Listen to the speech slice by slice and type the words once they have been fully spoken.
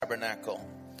tabernacle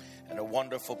and a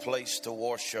wonderful place to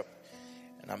worship.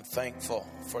 And I'm thankful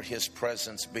for his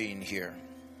presence being here.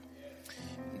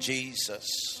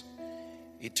 Jesus,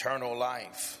 eternal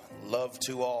life, love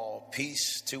to all,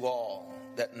 peace to all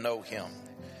that know him.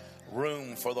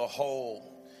 Room for the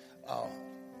whole,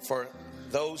 for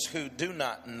those who do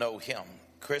not know him.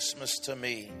 Christmas to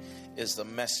me is the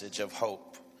message of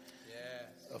hope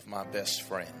of my best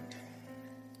friend.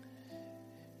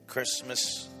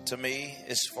 Christmas to me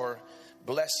is for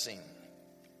blessing,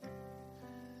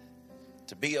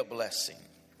 to be a blessing,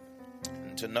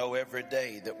 and to know every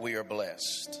day that we are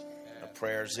blessed. The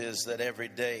prayers is that every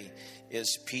day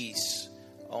is peace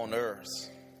on earth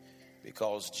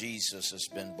because Jesus has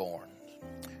been born.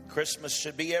 Christmas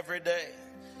should be every day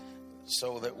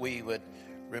so that we would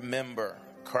remember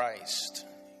Christ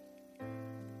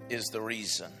is the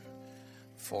reason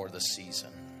for the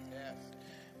season.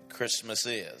 Christmas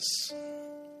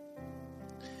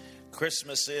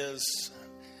is.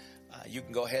 You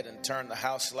can go ahead and turn the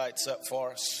house lights up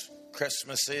for us.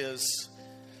 Christmas is,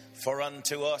 for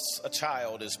unto us a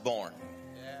child is born.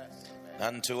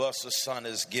 Unto us a son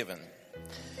is given.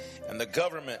 And the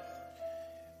government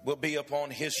will be upon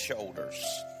his shoulders.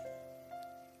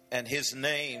 And his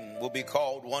name will be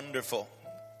called Wonderful,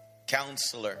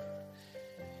 Counselor,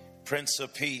 Prince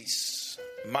of Peace,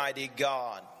 Mighty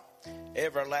God,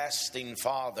 Everlasting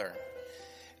Father.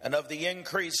 And of the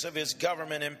increase of his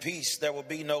government and peace there will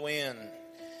be no end.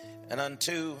 And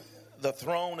unto the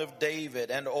throne of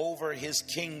David and over his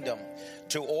kingdom,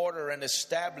 to order and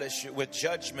establish it with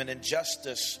judgment and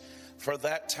justice for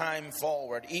that time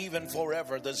forward, even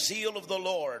forever. The zeal of the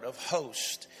Lord of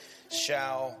hosts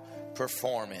shall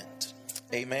perform it.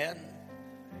 Amen.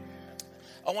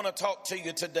 I want to talk to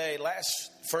you today.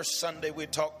 First Sunday we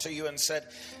talked to you and said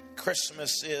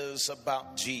Christmas is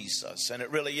about Jesus, and it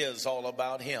really is all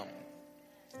about him.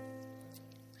 I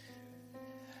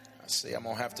see I'm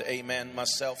going to have to amen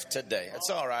myself today. It's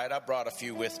all right. I brought a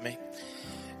few with me.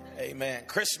 Amen.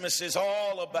 Christmas is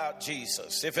all about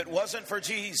Jesus. If it wasn't for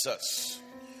Jesus,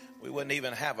 we wouldn't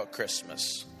even have a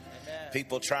Christmas. Amen.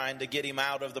 People trying to get him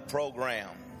out of the program.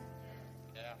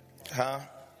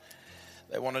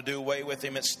 They want to do away with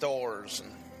him at stores.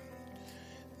 And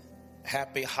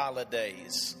happy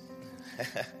holidays.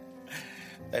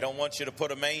 They don't want you to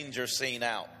put a manger scene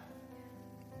out.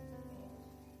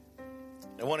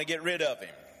 They want to get rid of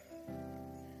him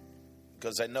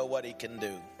because they know what he can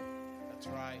do. That's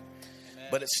right. Amen.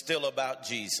 But it's still about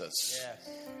Jesus. Yes.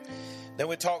 Then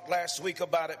we talked last week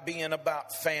about it being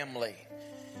about family.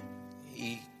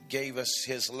 He gave us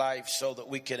his life so that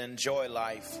we can enjoy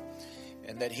life,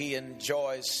 and that he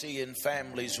enjoys seeing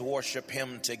families worship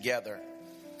him together.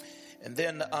 And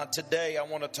then today I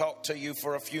want to talk to you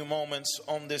for a few moments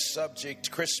on this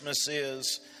subject. Christmas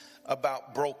is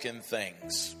about broken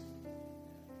things.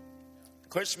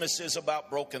 Christmas is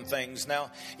about broken things. Now,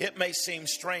 it may seem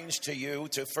strange to you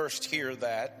to first hear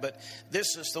that, but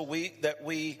this is the week that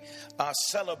we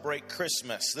celebrate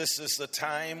Christmas. This is the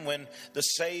time when the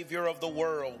Savior of the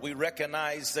world, we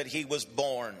recognize that he was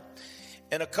born.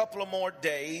 In a couple of more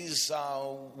days,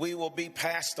 we will be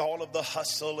past all of the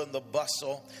hustle and the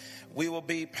bustle. We will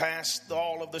be past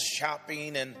all of the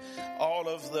shopping and all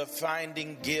of the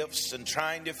finding gifts and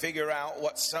trying to figure out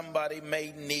what somebody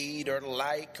may need or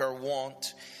like or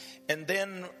want. And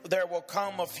then there will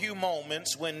come a few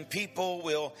moments when people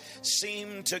will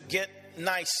seem to get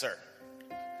nicer.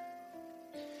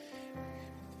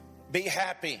 Be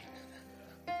happy.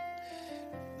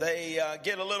 They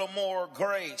get a little more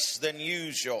grace than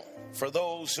usual for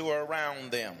those who are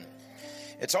around them.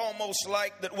 It's almost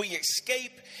like that we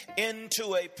escape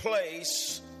into a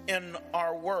place in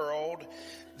our world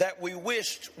that we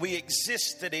wished we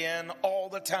existed in all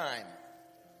the time.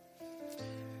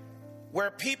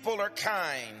 Where people are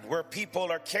kind, where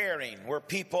people are caring, where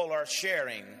people are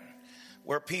sharing,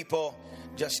 where people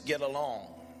just get along.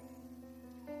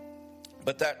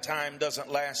 But that time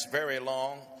doesn't last very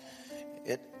long.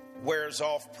 It wears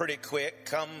off pretty quick.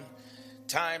 Come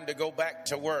time to go back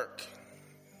to work.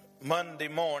 Monday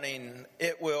morning,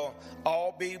 it will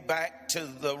all be back to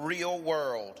the real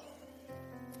world.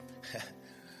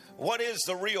 What is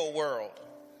the real world?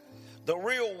 The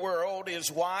real world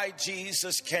is why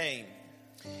Jesus came.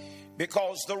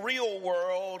 Because the real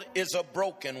world is a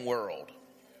broken world.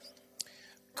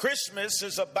 Christmas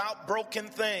is about broken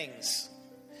things.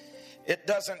 It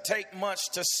doesn't take much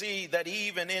to see that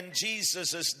even in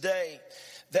Jesus' day,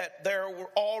 that there were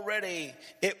already,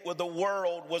 the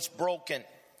world was broken.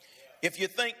 if you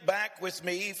think back with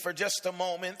me for just a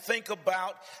moment, think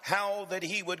about how that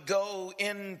he would go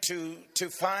to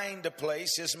find a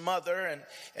place. His mother and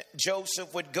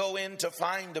Joseph would go in to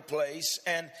find a place,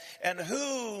 and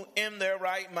who in their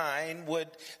right mind would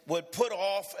put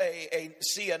off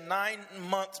see a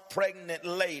 9-month pregnant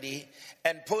lady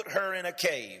and put her in a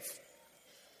cave?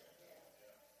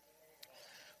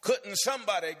 Couldn't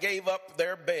somebody gave up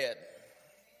their bed?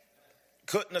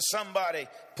 Couldn't somebody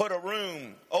put a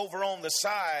room over on the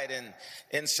side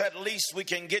and said, at least we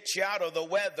can get you out of the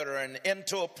weather and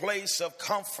into a place of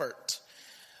comfort?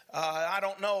 I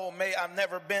don't know. I've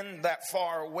never been that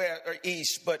far west or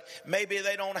east, but maybe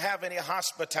they don't have any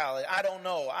hospitality. I don't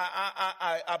know.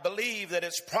 I believe that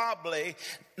it's probably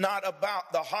not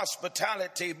about the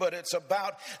hospitality, but it's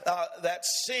about that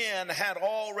sin had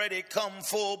already come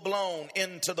full blown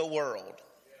into the world.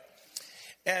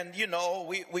 And you know,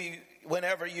 we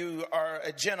whenever you are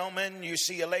a gentleman, you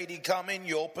see a lady coming,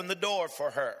 you open the door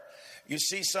for her. You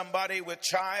see somebody with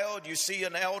child, you see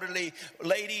an elderly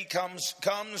lady comes,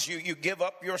 you give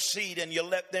up your seat and you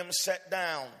let them sit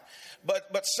down.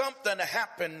 But something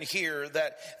happened here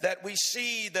that we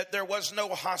see that there was no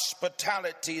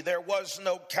hospitality, there was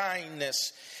no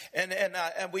kindness. And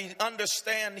we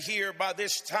understand here by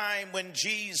this time when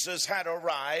Jesus had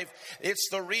arrived, it's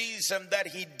the reason that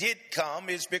he did come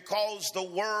is because the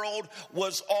world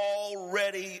was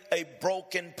already a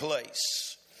broken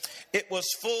place. It was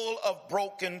full of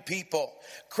broken people.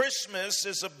 Christmas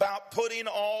is about putting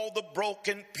all the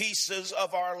broken pieces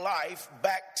of our life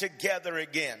back together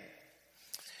again.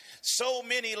 So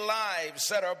many lives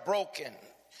that are broken.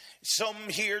 Some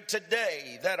here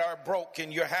today that are broken.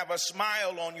 You have a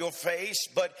smile on your face,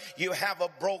 but you have a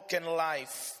broken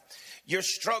life. You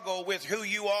struggle with who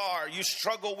you are. You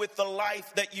struggle with the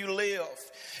life that you live.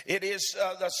 It is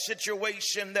the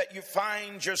situation that you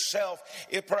find yourself.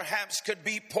 It perhaps could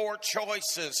be poor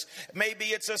choices. Maybe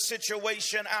it's a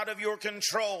situation out of your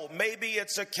control. Maybe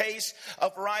it's a case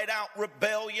of right out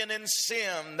rebellion and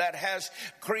sin that has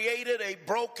created a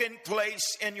broken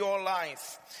place in your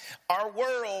life. Our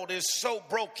world is so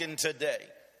broken today.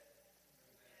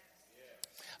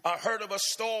 I heard of a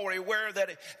story where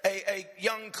that a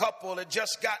young couple had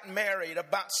just gotten married,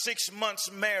 about 6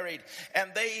 months married,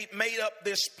 and they made up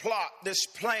this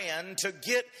plan to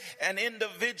get an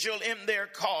individual in their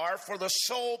car for the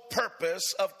sole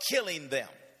purpose of killing them.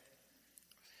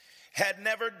 Had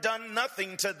never done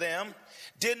nothing to them,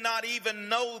 did not even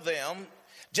know them,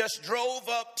 just drove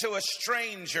up to a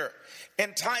stranger,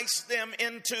 enticed them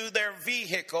into their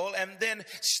vehicle, and then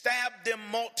stabbed them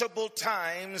multiple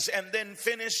times, and then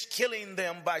finished killing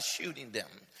them by shooting them.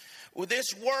 Well,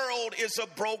 this world is a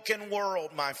broken world,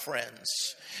 my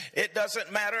friends. It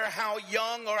doesn't matter how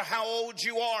young or how old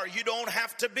you are. You don't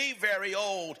have to be very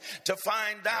old to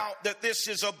find out that this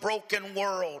is a broken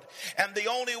world. And the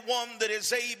only one that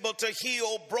is able to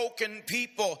heal broken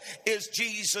people is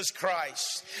Jesus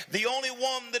Christ. The only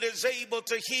one that is able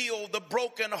to heal the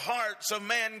broken hearts of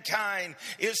mankind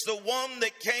is the one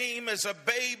that came as a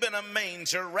babe in a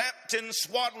manger, wrapped in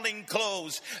swaddling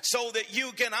clothes, so that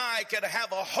you and I could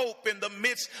have a hope in the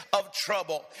midst of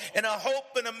trouble. And a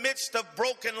hope in the midst of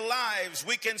broken lives,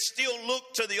 we can still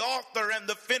look to the author and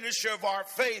the finisher of our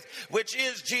faith, which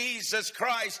is Jesus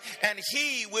Christ, and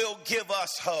he will give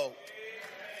us hope.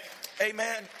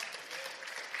 Amen.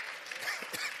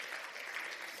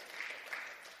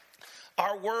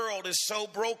 Our world is so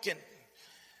broken.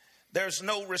 There's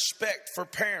no respect for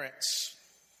parents.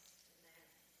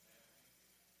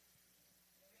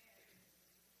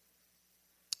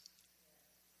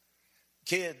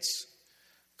 Kids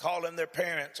calling their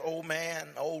parents, old man,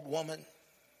 old woman,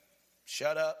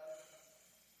 shut up.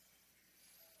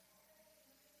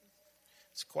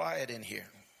 It's quiet in here.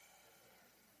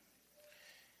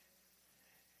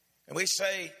 And we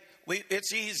say,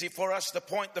 it's easy for us to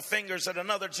point the fingers at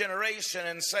another generation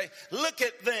and say, look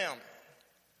at them.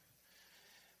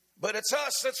 But it's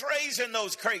us that's raising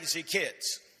those crazy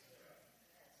kids.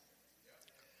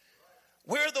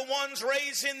 We're the ones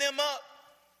raising them up.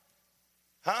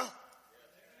 Huh?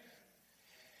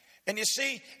 And you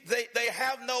see, they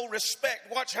have no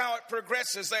respect. Watch how it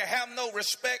progresses. They have no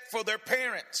respect for their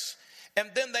parents. And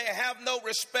then they have no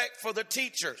respect for the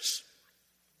teachers.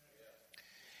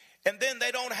 And then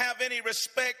they don't have any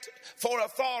respect for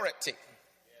authority.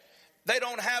 They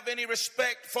don't have any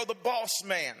respect for the boss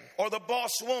man or the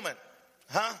boss woman.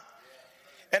 Huh?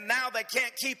 And now they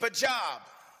can't keep a job.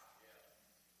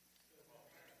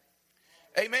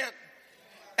 Amen.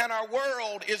 And our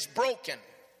world is broken.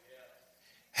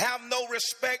 have no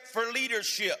respect for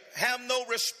leadership, have no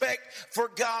respect for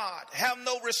God, have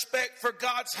no respect for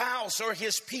God's house or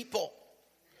his people.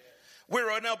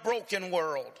 We're in a broken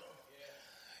world.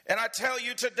 And I tell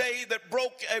you today that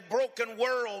a broken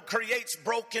world creates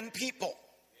broken people.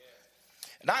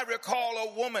 And I recall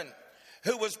a woman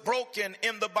who was broken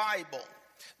in the Bible.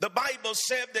 The Bible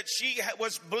said that she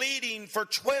was bleeding for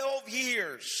 12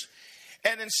 years.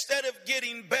 And instead of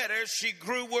getting better, she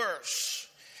grew worse.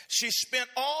 She spent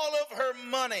all of her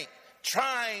money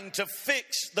trying to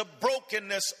fix the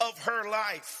brokenness of her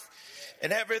life.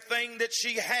 And everything that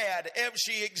she had,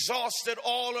 she exhausted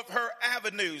all of her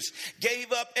avenues,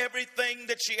 gave up everything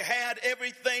that she had,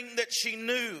 everything that she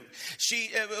knew.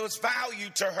 It was value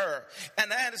to her.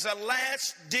 And as a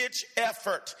last-ditch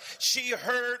effort, she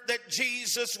heard that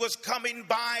Jesus was coming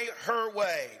by her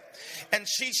way. And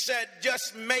she said,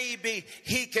 just maybe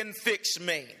he can fix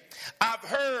me. I've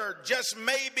heard just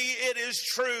maybe it is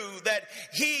true that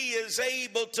he is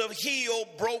able to heal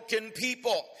broken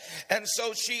people. And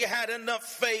so she had enough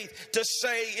faith to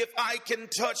say, if I can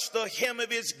touch the hem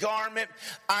of his garment,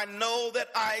 I know that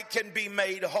I can be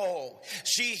made whole.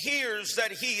 She hears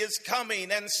that he is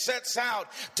coming and sets out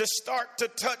to start to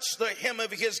touch the hem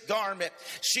of his garment.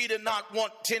 She did not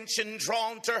want tension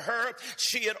drawn to her.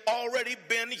 She had already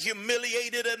been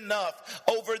humiliated enough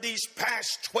over these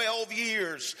past 12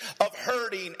 years of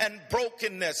hurting and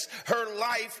brokenness. Her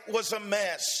life was a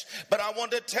mess. But I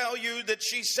want to tell you that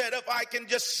she said, if I can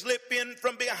just slip in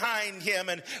from behind him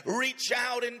and reach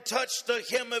out and touch the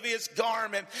hem of his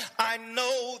garment, I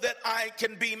know that I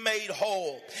can be made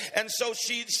whole. And so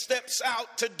she steps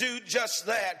out to do just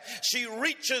that. She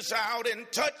reaches out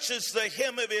and touches the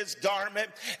hem of his garment,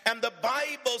 and the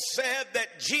Bible said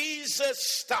that Jesus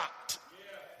stopped.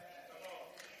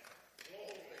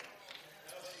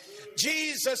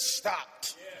 Jesus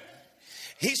stopped.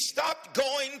 He stopped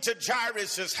going to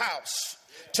Jairus' house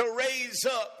to raise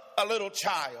up a little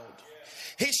child.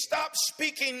 He stopped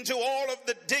speaking to all of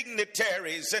the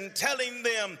dignitaries and telling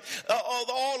them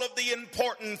all of the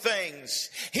important things.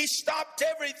 He stopped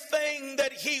everything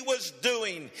that he was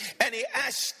doing, and he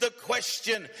asked the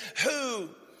question, who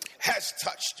has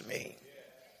touched me?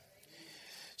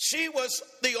 She was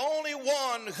the only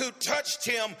one who touched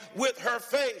him with her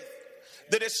faith.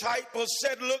 The disciples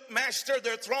said, look, Master,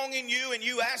 they're thronging you and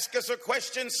you ask us a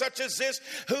question such as this,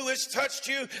 who has touched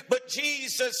you? But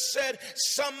Jesus said,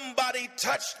 somebody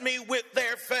touched me with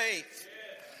their faith.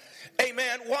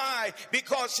 Amen. Why?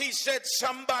 Because he said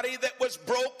somebody that was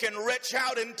broken reached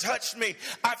out and touched me.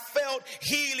 I felt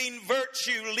healing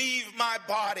virtue leave my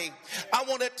body. I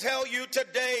want to tell you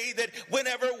today that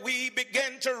whenever we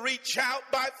begin to reach out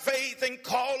by faith and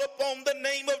call upon the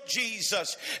name of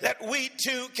Jesus, that we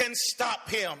too can stop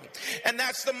him. And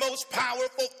that's the most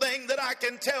powerful thing that I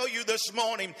can tell you this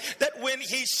morning, that when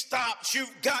he stops,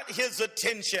 you've got his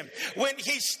attention. When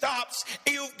he stops,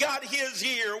 you've got his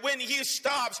ear. When he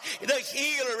stops, the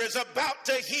healer is about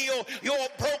to heal your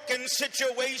broken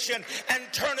situation and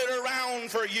turn it around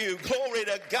for you. Glory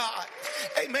to God.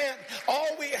 Amen. All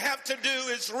we have to do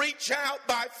is reach out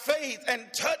by faith and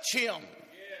touch him.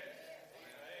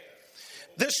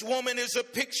 This woman is a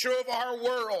picture of our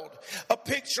world, a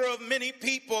picture of many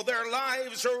people. Their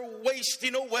lives are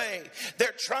wasting away.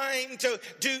 They're trying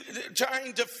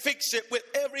to fix it with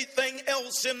everything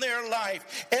else in their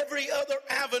life, every other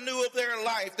avenue of their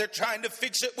life. They're trying to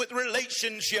fix it with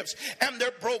relationships, and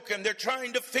they're broken. They're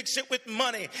trying to fix it with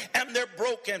money, and they're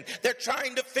broken. They're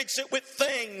trying to fix it with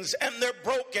things, and they're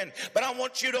broken. But I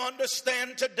want you to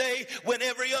understand today, when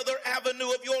every other avenue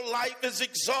of your life is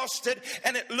exhausted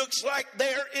and it looks like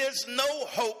there is no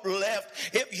hope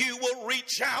left, if you will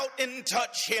reach out and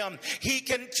touch him, he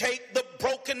can take the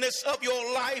brokenness of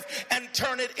your life and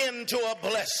turn it into a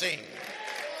blessing.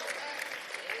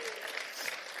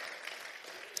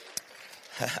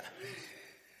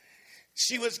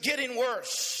 She was getting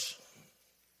worse,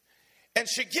 and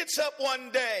she gets up one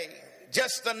day,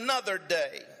 just another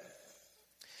day,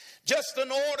 just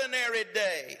an ordinary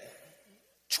day.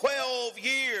 12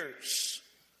 years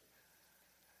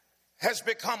has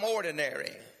become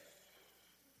ordinary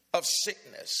of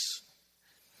sickness.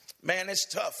 Man,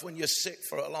 it's tough when you're sick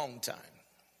for a long time.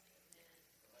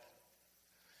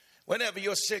 Whenever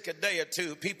you're sick a day or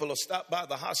two, people will stop by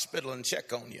the hospital and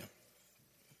check on you.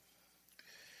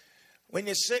 When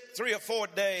you're sick 3 or 4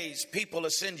 days, people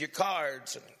will send you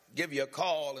cards and give you a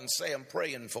call and say, I'm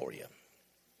praying for you.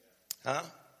 Huh?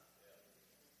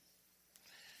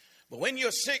 But when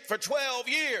you're sick for 12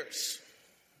 years,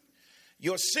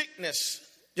 your sickness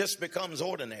just becomes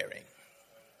ordinary.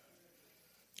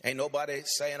 Ain't nobody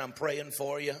saying I'm praying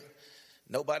for you.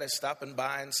 Nobody stopping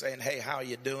by and saying, hey, how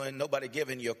you doing? Nobody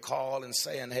giving you a call and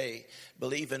saying, hey,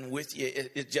 believing with you.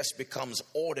 It just becomes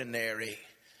ordinary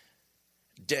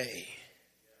day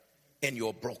in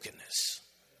your brokenness.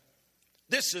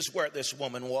 This is where this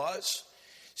woman was.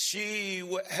 She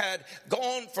had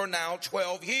gone for now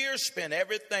 12 years, spent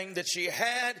everything that she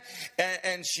had,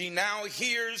 and she now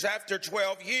hears, after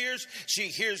 12 years, she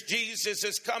hears Jesus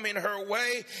is coming her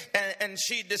way, and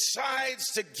she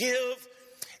decides to give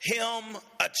him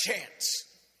a chance.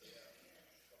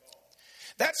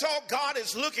 That's all God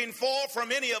is looking for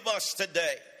from any of us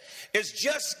today, is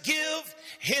just give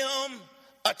him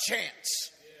a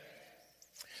chance.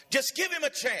 Just give him a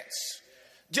chance.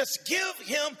 Just give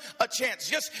him a chance.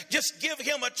 Just give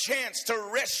him a chance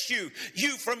to rescue you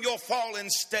from your fallen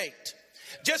state.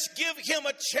 Just give him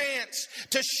a chance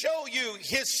to show you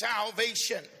his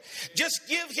salvation. Just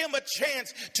give him a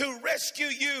chance to rescue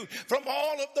you from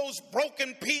all of those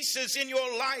broken pieces in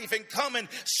your life and come and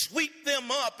sweep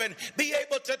them up and be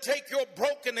able to take your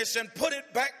brokenness and put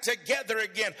it back together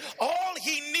again. All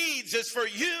he needs is for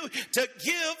you to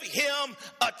give him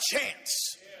a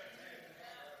chance.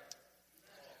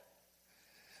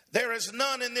 There is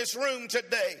none in this room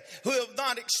today who have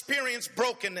not experienced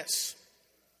brokenness.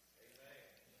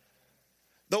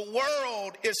 The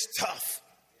world is tough.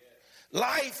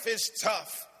 Life is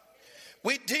tough.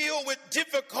 We deal with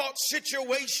difficult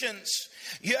situations.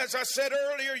 As I said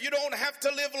earlier, you don't have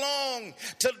to live long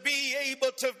to be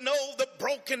able to know the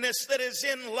brokenness that is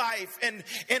in life and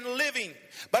in living.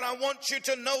 But I want you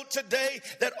to know today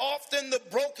that often the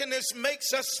brokenness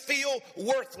makes us feel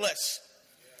worthless.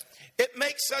 It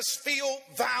makes us feel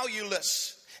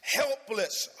valueless,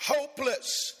 helpless,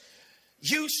 hopeless,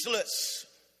 useless,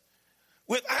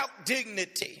 without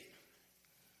dignity.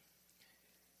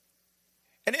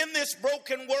 And in this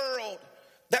broken world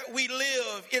that we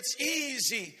live, it's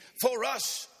easy for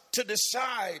us to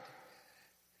decide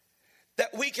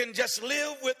that we can just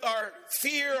live with our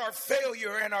fear, our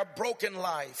failure, and our broken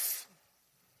life.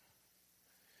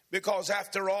 Because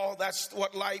after all, that's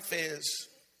what life is.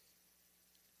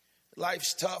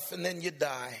 Life's tough and then you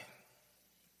die.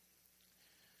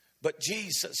 But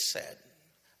Jesus said,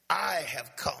 I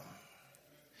have come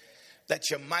that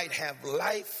you might have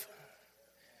life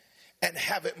and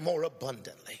have it more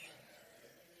abundantly.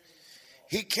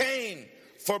 He came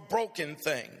for broken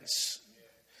things.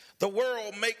 The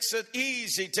world makes it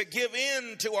easy to give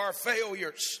in to our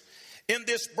failures. In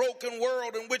this broken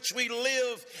world in which we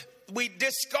live, we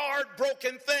discard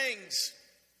broken things.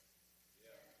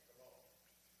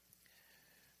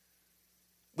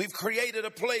 We've created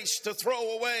a place to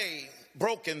throw away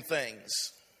broken things.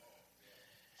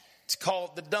 It's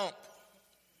called the dump.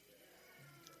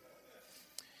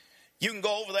 You can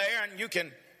go over there and you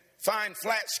can find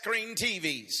flat screen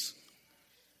TVs.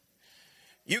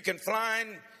 You can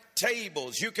find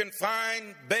tables. You can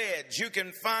find beds. You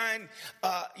can find,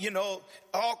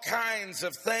 all kinds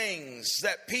of things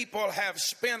that people have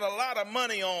spent a lot of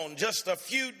money on just a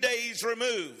few days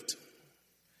removed.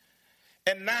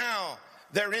 And now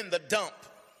they're in the dump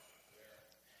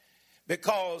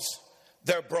because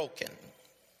they're broken.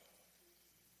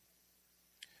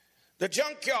 The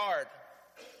junkyard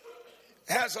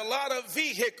has a lot of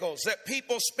vehicles that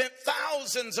people spent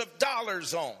thousands of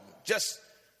dollars on just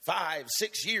 5-6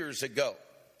 years ago.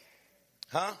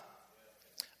 Huh?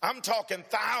 I'm talking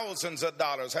thousands of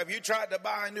dollars. Have you tried to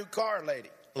buy a new car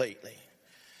lately?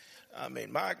 I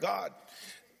mean, my God,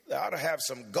 they ought to have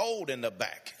some gold in the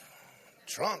back.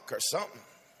 Trunk or something.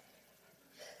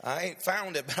 I ain't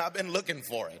found it, but I've been looking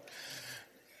for it.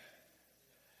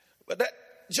 But that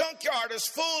junkyard is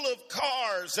full of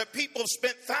cars that people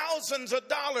spent thousands of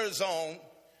dollars on,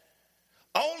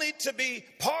 only to be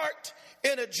parked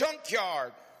in a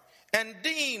junkyard and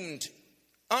deemed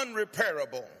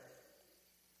unrepairable.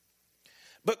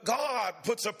 But God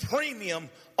puts a premium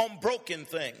on broken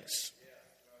things.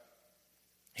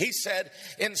 He said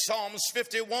in Psalms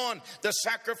 51, the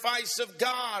sacrifice of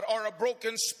God are a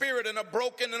broken spirit and a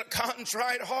broken and a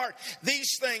contrite heart.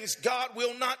 These things God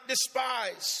will not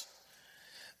despise.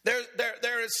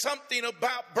 There is something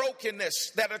about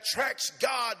brokenness that attracts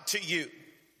God to you.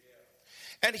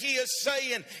 And he is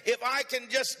saying, if I can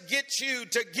just get you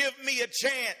to give me a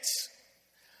chance,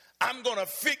 I'm going to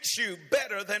fix you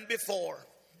better than before.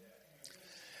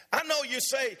 I know you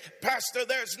say, Pastor,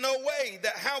 there's no way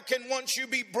that how can once you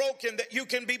be broken that you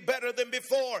can be better than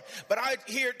before. But I'm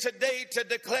here today to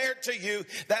declare to you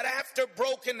that after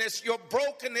brokenness, your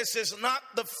brokenness is not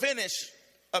the finish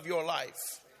of your life.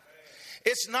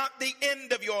 It's not the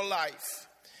end of your life.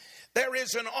 There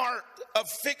is an art of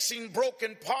fixing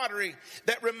broken pottery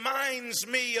that reminds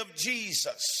me of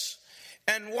Jesus.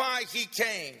 and why he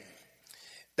came.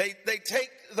 They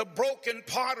take the broken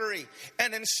pottery,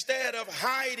 and instead of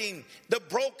hiding the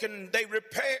broken, they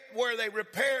repair where they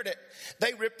repaired it.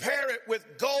 They repair it with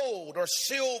gold or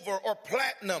silver or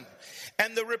platinum.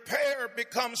 And the repair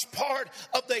becomes part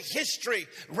of the history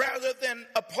rather than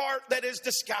a part that is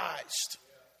disguised.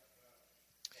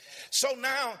 So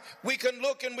now we can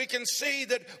look and we can see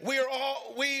that we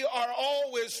are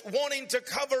always wanting to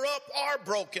cover up our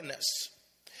brokenness.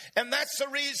 And that's the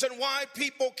reason why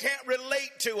people can't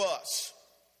relate to us,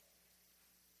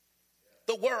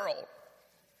 the world.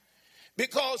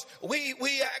 Because we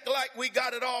act like we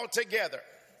got it all together.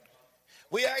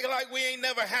 We act like we ain't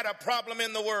never had a problem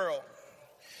in the world.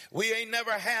 We ain't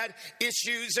never had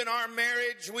issues in our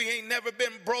marriage. We ain't never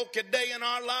been broke a day in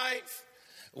our life.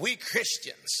 We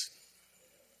Christians.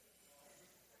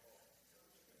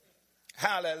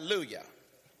 Hallelujah.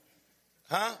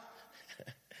 Huh?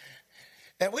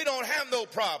 And we don't have no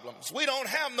problems. We don't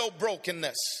have no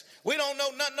brokenness. We don't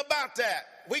know nothing about that.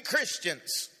 We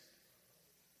Christians.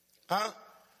 Huh?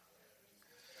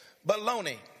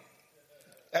 Baloney.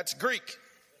 That's Greek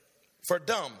for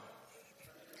dumb.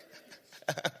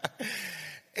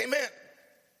 Amen.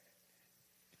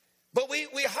 But we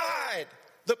hide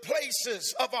the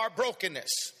places of our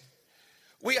brokenness.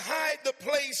 We hide the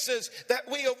places that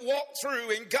we have walked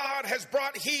through, and God has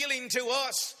brought healing to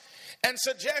us and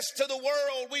suggest to the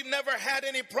world we've never had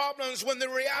any problems, when the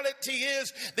reality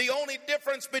is the only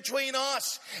difference between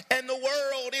us and the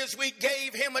world is we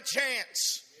gave him a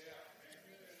chance.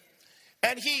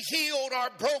 And he healed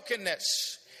our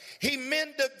brokenness. He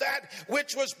mended that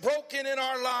which was broken in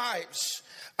our lives.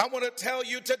 I want to tell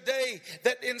you today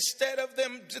that instead of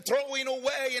them throwing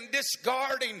away and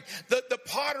discarding the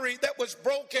pottery that was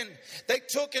broken, they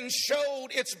took and showed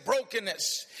its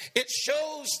brokenness. It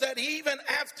shows that even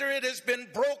after it has been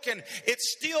broken, it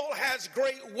still has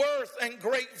great worth and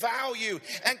great value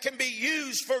and can be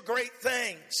used for great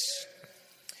things.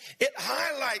 It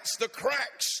highlights the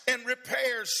cracks and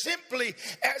repairs simply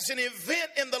as an event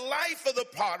in the life of the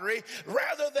pottery,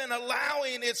 rather than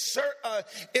allowing its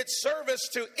service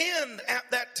to end at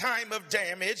that time of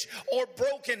damage or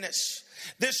brokenness.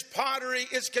 This pottery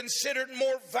is considered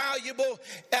more valuable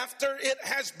after it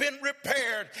has been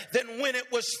repaired than when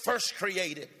it was first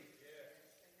created.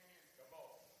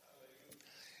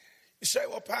 You say,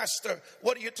 well, Pastor,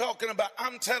 what are you talking about?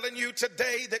 I'm telling you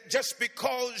today that just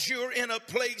because you're in a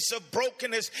place of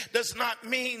brokenness does not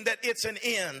mean that it's an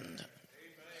end.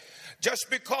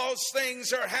 Just because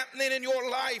things are happening in your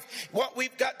life, what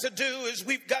we've got to do is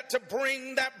we've got to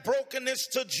bring that brokenness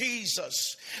to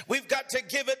Jesus. We've got to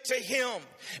give it to him.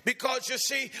 Because you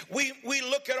see, we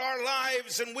look at our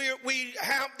lives and we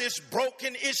have this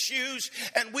broken issues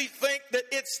and we think that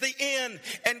it's the end.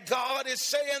 And God is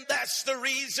saying, that's the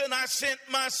reason I sent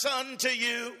my son to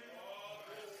you,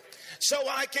 so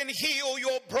I can heal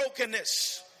your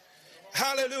brokenness.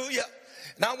 Hallelujah.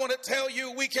 Now I want to tell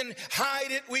you, we can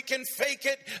hide it, we can fake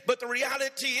it, but the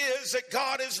reality is that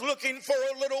God is looking for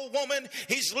a little woman.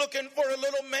 He's looking for a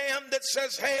little man that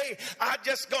says, hey, I'm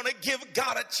just going to give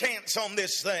God a chance on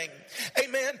this thing.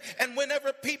 Amen. And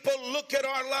whenever people look at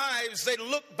our lives, they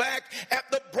look back at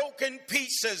the broken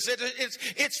pieces.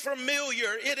 It's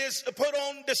familiar. It is put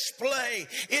on display.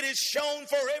 It is shown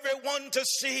for everyone to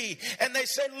see. And they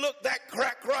say, look, that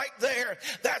crack right there,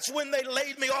 that's when they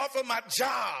laid me off of my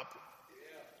job.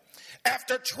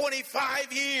 After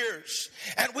 25 years,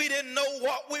 and we didn't know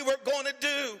what we were going to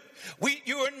do.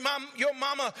 You and your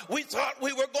mama, we thought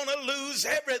we were going to lose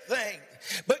everything.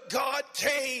 But God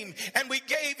came and we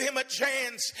gave him a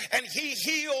chance, and he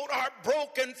healed our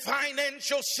broken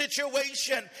financial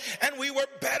situation, and we were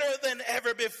better than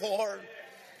ever before.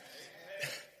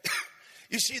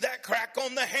 You see that crack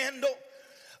on the handle?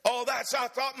 Oh, I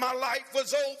thought my life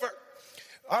was over.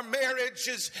 Our marriage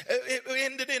it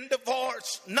ended in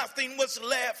divorce. Nothing was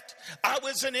left. I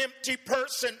was an empty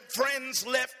person. Friends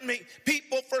left me.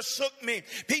 People forsook me.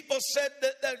 People said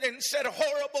and said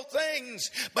horrible things.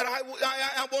 But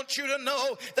I want you to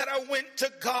know that I went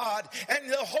to God, and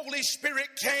the Holy Spirit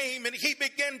came and he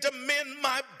began to mend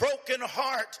my broken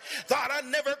heart. Thought I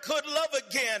never could love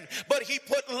again, but he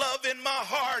put love in my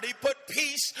heart. He put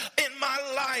peace in my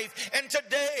life. And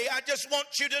today I just want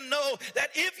you to know that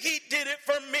if he did it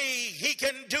for me, he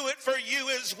can do it for you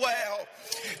as well.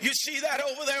 You see that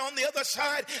over there on the other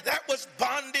side? That was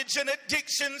bondage and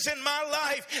addictions in my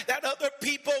life that other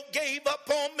people gave up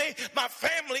on me. My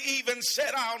family even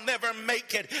said I'll never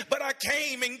make it. But I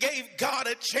came and gave God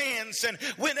a chance. And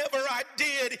whenever I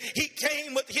did, he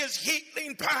came with his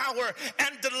healing power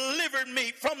and delivered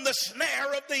me from the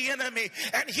snare of the enemy.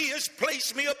 And he has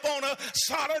placed me upon a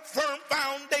solid, firm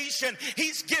foundation.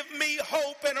 He's given me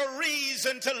hope and a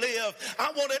reason to live.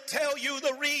 I want to tell you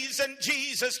the reason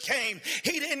Jesus came.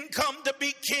 He didn't come to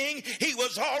be king. He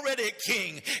was already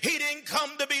king. He didn't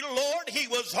come to be Lord. He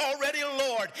was already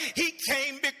Lord. He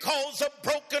came because of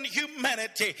broken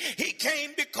humanity. He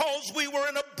came because we were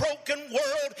in a broken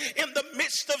world in the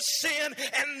midst of sin,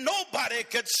 and nobody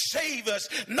could save us.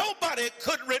 Nobody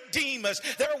could redeem us.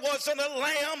 There wasn't a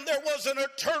lamb. There wasn't a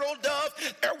turtle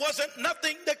dove. There wasn't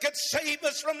nothing that could save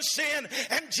us from sin.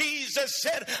 And Jesus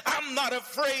said, I'm not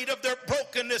afraid of their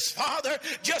brokenness, Father.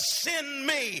 Just send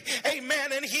me.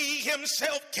 Amen. And he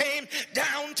himself came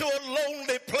down to a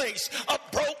lonely place, a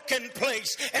broken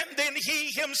place. And then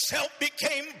he himself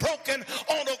became broken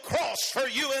on a cross for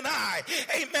you and I.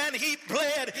 Amen. He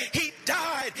bled. He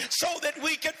died so that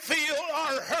we could feel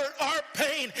our hurt, our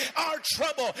pain, our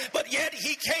trouble. But yet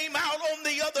he came out on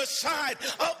the other side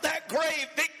of that grave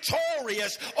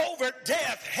victorious over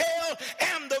death, hell,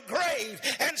 and the grave,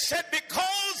 and said,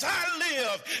 because I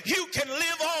live, you can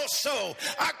live also.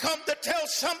 I come to tell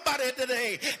somebody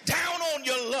today, down on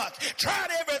your luck, tried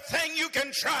everything you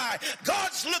can try.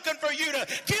 God's looking for you to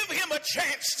give him a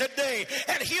chance today,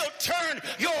 and he'll turn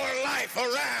your life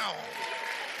around.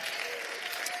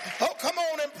 Oh, come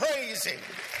on and praise him.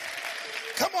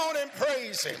 Come on and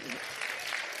praise him.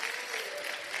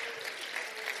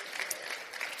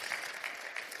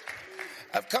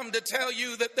 I've come to tell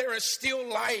you that there is still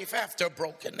life after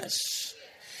brokenness.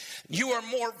 You are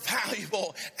more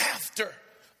valuable after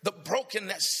the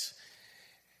brokenness.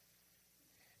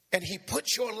 And he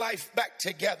put your life back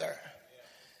together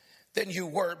than you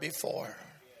were before.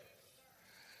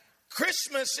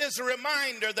 Christmas is a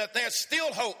reminder that there's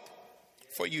still hope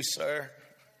for you, sir.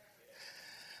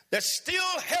 There's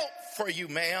still help for you,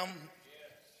 ma'am.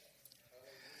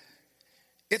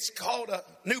 It's called a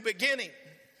new beginning.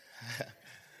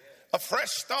 A fresh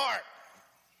start.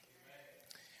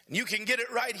 And you can get it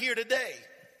right here today.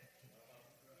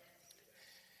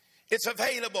 It's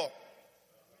available.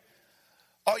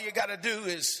 All you got to do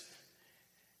is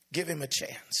give him a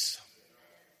chance.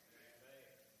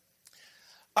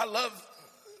 I love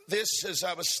this as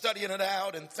I was studying it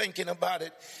out and thinking about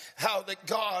it, how that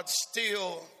God's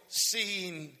still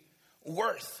seeing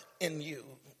worth in you,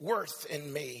 worth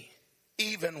in me,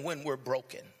 even when we're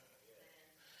broken.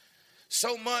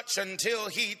 So much until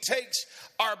he takes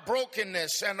our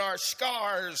brokenness and our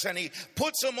scars and he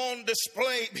puts them on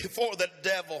display before the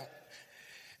devil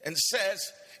and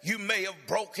says, you may have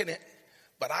broken it,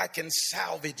 but I can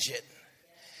salvage it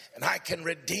and I can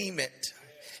redeem it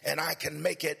and I can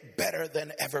make it better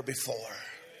than ever before.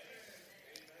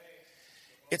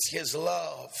 It's his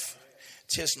love.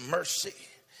 It's his mercy.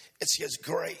 It's his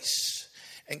grace.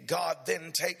 And God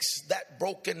then takes that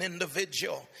broken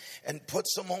individual and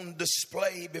puts them on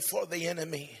display before the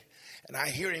enemy. And I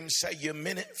hear him say, you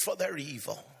meant it for their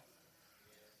evil,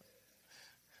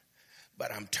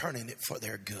 but I'm turning it for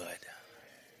their good.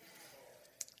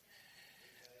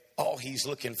 All he's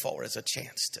looking for is a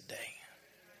chance today.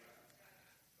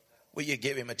 Will you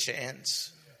give him a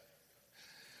chance?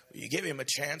 Will you give him a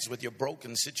chance with your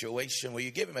broken situation? Will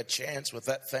you give him a chance with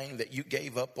that thing that you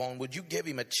gave up on? Would you give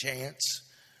him a chance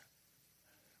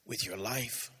with your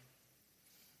life?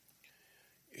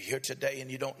 You're here today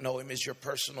and you don't know him as your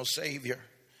personal Savior.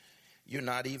 You're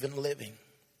not even living.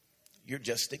 You're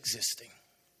just existing.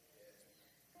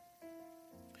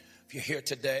 If you're here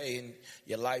today and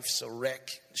your life's a wreck,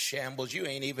 shambles, you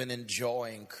ain't even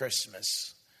enjoying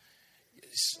Christmas.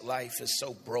 Life is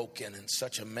so broken and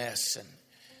such a mess, and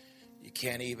you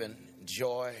can't even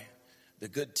enjoy the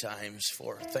good times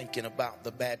for thinking about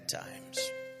the bad times.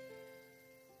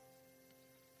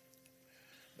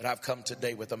 But I've come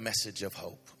today with a message of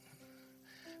hope.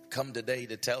 I've come today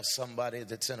to tell somebody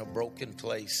that's in a broken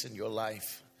place in your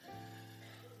life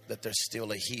that there's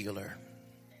still a healer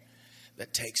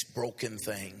that takes broken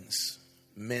things,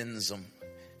 mends them,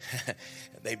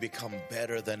 and they become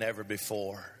better than ever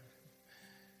before,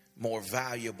 more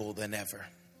valuable than ever.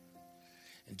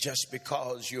 And just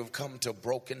because you have come to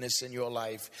brokenness in your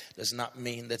life does not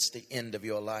mean that's the end of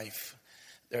your life.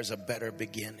 There's a better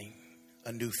beginning,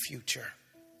 a new future,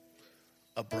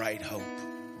 a bright hope.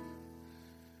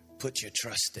 Put your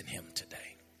trust in him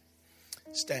today.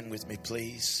 Stand with me,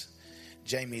 please.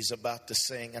 Jamie's about to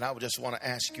sing, and I just want to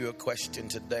ask you a question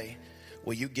today.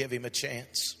 Will you give him a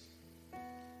chance?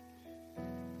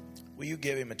 Will you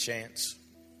give him a chance?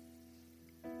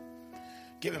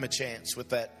 Give him a chance with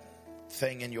that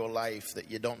thing in your life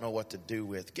that you don't know what to do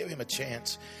with. Give him a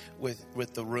chance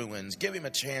with the ruins. Give him a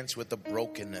chance with the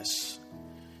brokenness.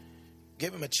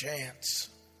 Give him a chance.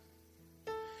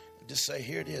 Just say,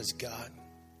 here it is, God.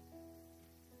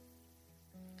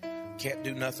 Can't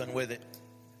do nothing with it.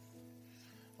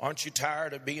 Aren't you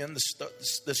tired of being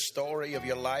the story of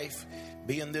your life?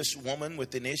 Being this woman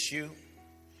with an issue,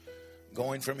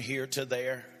 going from here to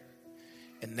there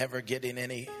and never getting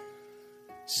any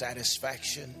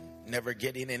satisfaction, never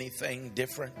getting anything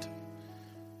different,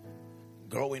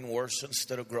 growing worse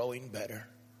instead of growing better.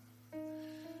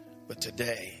 But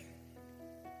today,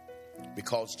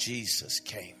 because Jesus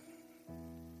came,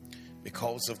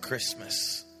 because of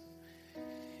Christmas,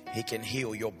 he can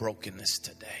heal your brokenness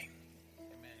today.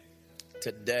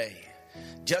 Today,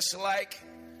 just like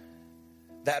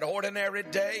that ordinary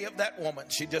day of that woman,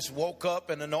 she just woke up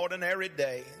in an ordinary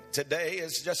day. Today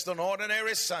is just an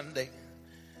ordinary Sunday,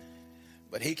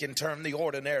 but he can turn the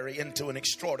ordinary into an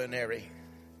extraordinary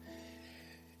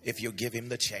if you give him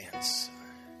the chance.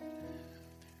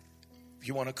 If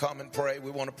you want to come and pray, we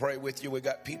want to pray with you. We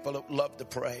got people that love to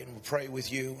pray, and we'll pray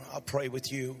with you. I'll pray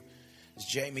with you as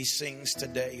Jamie sings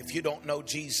today. If you don't know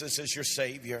Jesus as your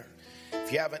Savior,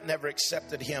 if you haven't never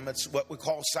accepted him, it's what we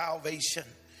call salvation.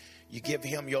 You give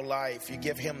him your life. You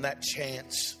give him that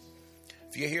chance.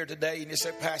 If you're here today and you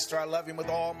say, Pastor, I love him with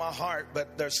all my heart,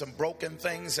 but there's some broken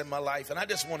things in my life, and I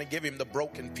just want to give him the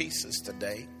broken pieces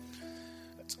today.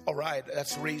 That's all right.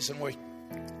 That's the reason we're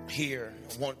here.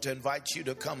 I want to invite you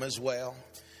to come as well.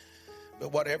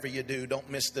 But whatever you do, don't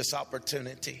miss this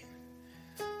opportunity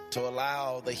to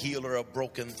allow the healer of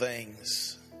broken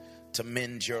things to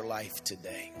mend your life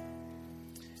today.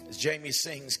 As Jamie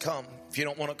sings, come. If you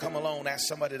don't want to come alone, ask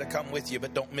somebody to come with you,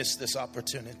 but don't miss this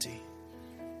opportunity.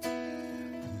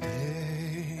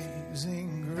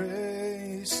 Amazing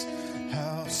grace,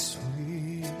 how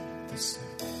sweet the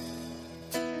sound,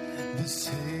 the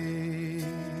Savior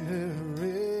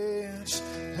rich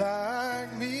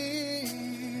like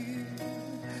me.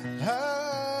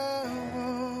 I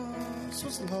once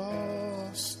was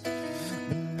lost, but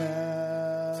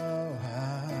now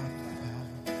I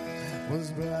found,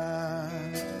 was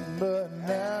blind, but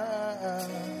now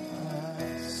I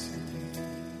see.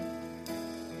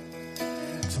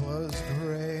 'Twas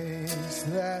grace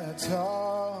that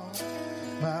taught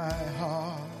my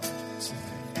heart to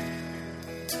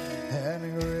fear,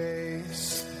 and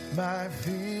grace my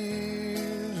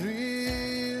fears relieved.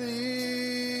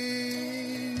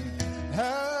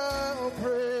 How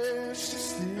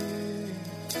preciously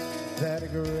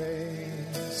that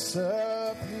grace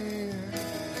appeared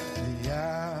the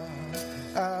hour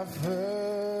I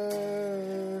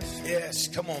first. Yes,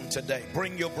 come on today.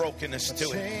 Bring your brokenness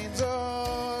to him. Chains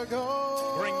are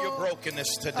gone. Bring your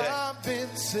brokenness today. I've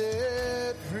been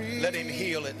set free. Let him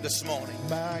heal it this morning.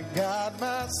 My God,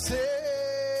 my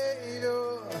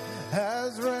Savior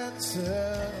has ransomed